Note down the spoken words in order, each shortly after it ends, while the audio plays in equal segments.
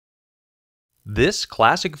This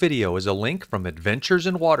classic video is a link from Adventures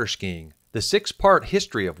in Water Skiing, the 6-part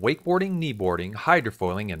history of wakeboarding, kneeboarding,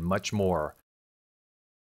 hydrofoiling, and much more.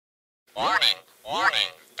 Warning! Warning!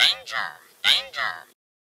 Danger! Danger!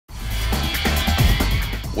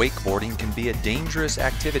 Wakeboarding can be a dangerous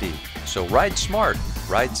activity, so ride smart,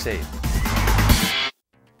 ride safe.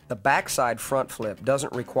 The backside front flip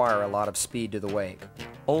doesn't require a lot of speed to the wake,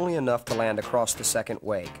 only enough to land across the second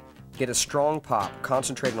wake. Get a strong pop,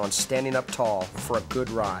 concentrating on standing up tall for a good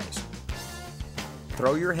rise.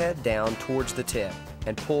 Throw your head down towards the tip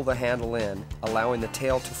and pull the handle in, allowing the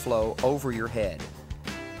tail to flow over your head.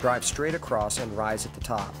 Drive straight across and rise at the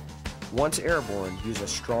top. Once airborne, use a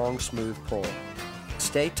strong, smooth pull.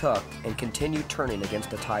 Stay tucked and continue turning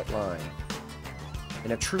against a tight line.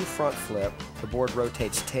 In a true front flip, the board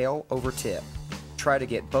rotates tail over tip. Try to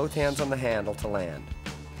get both hands on the handle to land.